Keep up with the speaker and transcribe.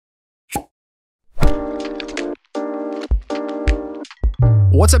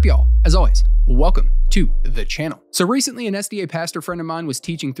What's up, y'all? As always, welcome to the channel. So recently, an SDA pastor friend of mine was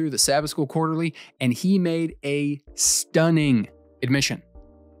teaching through the Sabbath School Quarterly, and he made a stunning admission.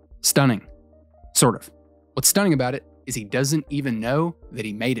 Stunning. Sort of. What's stunning about it is he doesn't even know that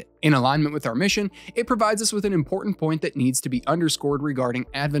he made it. In alignment with our mission, it provides us with an important point that needs to be underscored regarding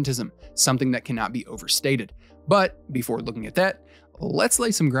Adventism, something that cannot be overstated. But before looking at that, let's lay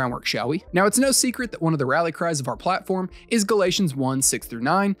some groundwork, shall we? Now, it's no secret that one of the rally cries of our platform is Galatians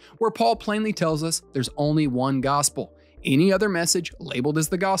 1:6-9, where Paul plainly tells us there's only one gospel. Any other message labeled as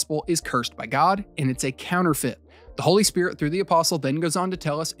the gospel is cursed by God, and it's a counterfeit. The Holy Spirit, through the apostle, then goes on to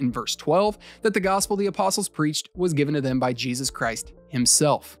tell us in verse 12 that the gospel the apostles preached was given to them by Jesus Christ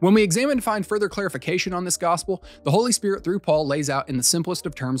himself. When we examine and find further clarification on this gospel, the Holy Spirit, through Paul, lays out in the simplest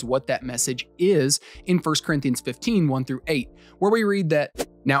of terms what that message is in 1 Corinthians 15, 1-8, where we read that,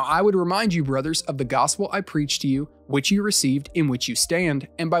 "Now I would remind you, brothers, of the gospel I preached to you, which you received, in which you stand,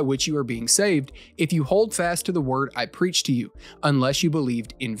 and by which you are being saved, if you hold fast to the word I preached to you, unless you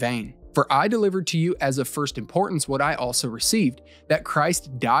believed in vain. For I delivered to you as of first importance what I also received, that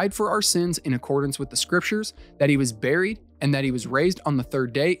Christ died for our sins in accordance with the Scriptures, that he was buried, and that he was raised on the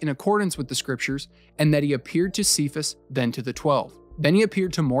third day in accordance with the Scriptures, and that he appeared to Cephas, then to the 12. Then he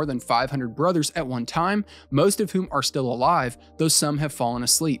appeared to more than 500 brothers at one time, most of whom are still alive, though some have fallen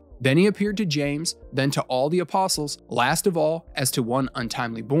asleep. Then he appeared to James, then to all the apostles. Last of all, as to one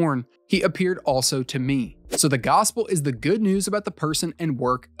untimely born, he appeared also to me." So the gospel is the good news about the person and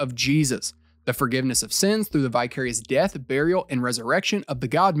work of Jesus, the forgiveness of sins through the vicarious death, burial, and resurrection of the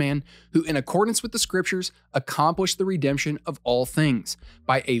God-man, who in accordance with the Scriptures accomplished the redemption of all things.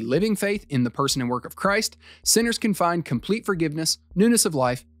 By a living faith in the person and work of Christ, sinners can find complete forgiveness, newness of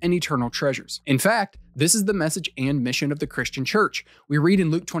life, and eternal treasures. In fact, this is the message and mission of the Christian church. We read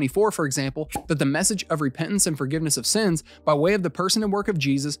in Luke 24, for example, that the message of repentance and forgiveness of sins by way of the person and work of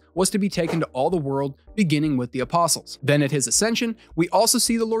Jesus was to be taken to all the world, beginning with the apostles. Then at his ascension, we also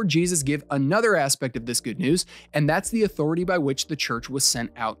see the Lord Jesus give another aspect of this good news, and that's the authority by which the church was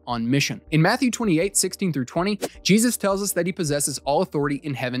sent out on mission. In Matthew 28:16-20, Jesus tells us that he possesses all authority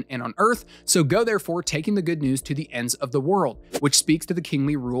in heaven and on earth, so go therefore taking the good news to the ends of the world, which speaks to the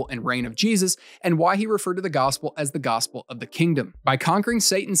kingly rule and reign of Jesus, and why he referred to the gospel as the gospel of the kingdom. By conquering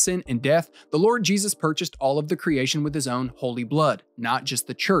Satan, sin, and death, the Lord Jesus purchased all of the creation with his own holy blood, not just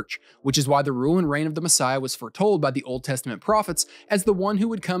the church, which is why the rule and reign of the Messiah was foretold by the Old Testament prophets as the one who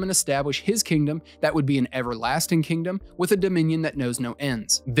would come and establish his kingdom that would be an everlasting kingdom with a dominion that knows no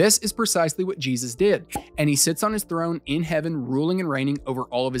ends. This is precisely what Jesus did, and he sits on his throne in heaven, ruling and reigning over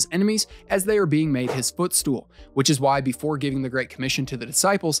all of his enemies as they are being made his footstool, which is why before giving the Great Commission to the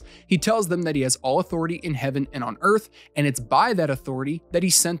disciples, he tells them that he has all authority in heaven and on earth, and it's by that authority that he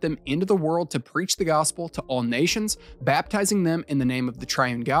sent them into the world to preach the gospel to all nations, baptizing them in the name of the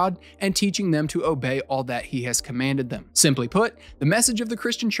triune God and teaching them to obey all that he has commanded them. Simply put, the message of the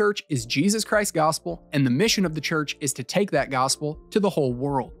Christian church is Jesus Christ's gospel, and the mission of the church is to take that gospel to the whole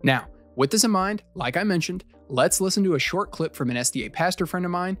world. Now, with this in mind, like I mentioned, let's listen to a short clip from an SDA pastor friend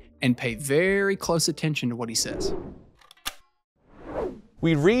of mine and pay very close attention to what he says.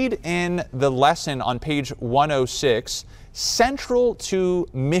 We read in the lesson on page 106, central to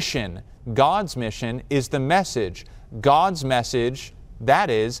mission, God's mission, is the message. God's message, that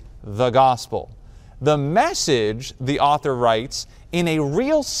is, the gospel. The message, the author writes, in a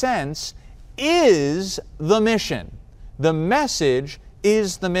real sense, is the mission. The message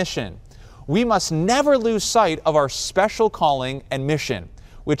is the mission. We must never lose sight of our special calling and mission,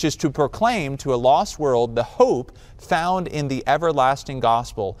 which is to proclaim to a lost world the hope found in the everlasting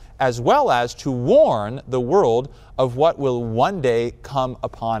gospel, as well as to warn the world of what will one day come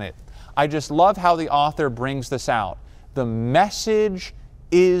upon it. I just love how the author brings this out. The message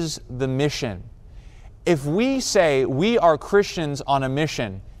is the mission. If we say we are Christians on a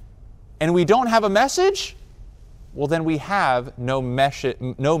mission and we don't have a message, well, then we have no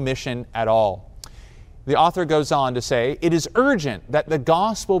mission at all. The author goes on to say, it is urgent that the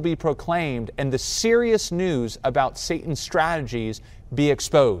gospel be proclaimed and the serious news about Satan's strategies be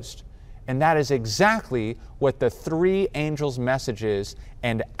exposed. And that is exactly what the three angels' messages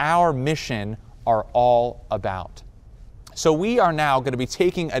and our mission are all about. So we are now going to be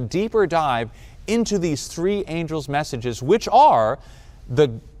taking a deeper dive into these three angels' messages, which are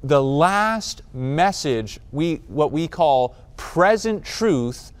the last message, what we call present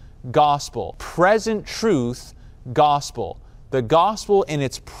truth gospel. Present truth gospel. The gospel in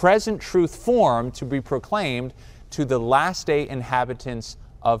its present truth form to be proclaimed to the last day inhabitants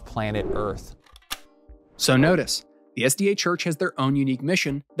of planet Earth. So notice, the SDA Church has their own unique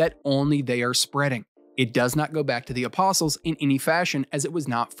mission that only they are spreading. It does not go back to the apostles in any fashion, as it was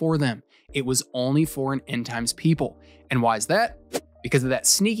not for them. It was only for an end times people. And why is that? Because of that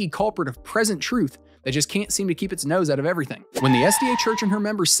sneaky culprit of present truth that just can't seem to keep its nose out of everything. When the SDA Church and her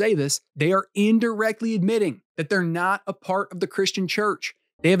members say this, they are indirectly admitting that they're not a part of the Christian church.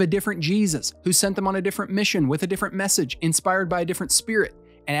 They have a different Jesus who sent them on a different mission with a different message, inspired by a different spirit.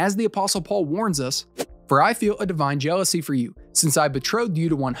 And as the Apostle Paul warns us, "For I feel a divine jealousy for you, since I betrothed you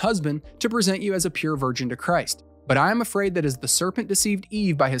to one husband to present you as a pure virgin to Christ. But I am afraid that as the serpent deceived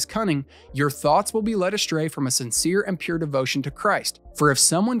Eve by his cunning, your thoughts will be led astray from a sincere and pure devotion to Christ. For if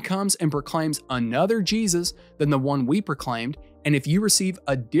someone comes and proclaims another Jesus than the one we proclaimed, and if you receive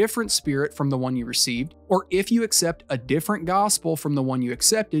a different spirit from the one you received, or if you accept a different gospel from the one you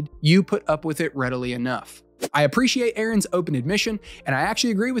accepted, you put up with it readily enough." I appreciate Aron's open admission, and I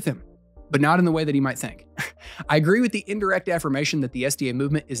actually agree with him, but not in the way that he might think. I agree with the indirect affirmation that the SDA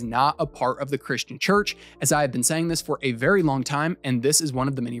movement is not a part of the Christian church, as I have been saying this for a very long time, and this is one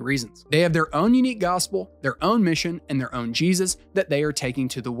of the many reasons. They have their own unique gospel, their own mission, and their own Jesus that they are taking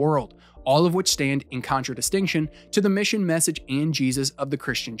to the world, all of which stand in contradistinction to the mission, message, and Jesus of the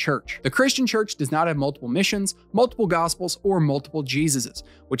Christian church. The Christian church does not have multiple missions, multiple gospels, or multiple Jesuses,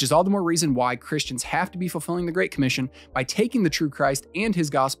 which is all the more reason why Christians have to be fulfilling the Great Commission by taking the true Christ and his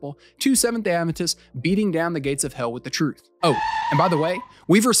gospel to Seventh-day Adventists, beating down the gates of hell with the truth. Oh, and by the way,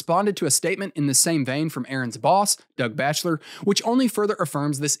 we've responded to a statement in the same vein from Aron's boss, Doug Batchelor, which only further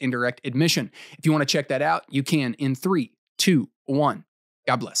affirms this indirect admission. If you want to check that out, you can in 3, 2, 1.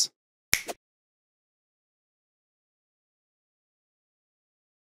 God bless.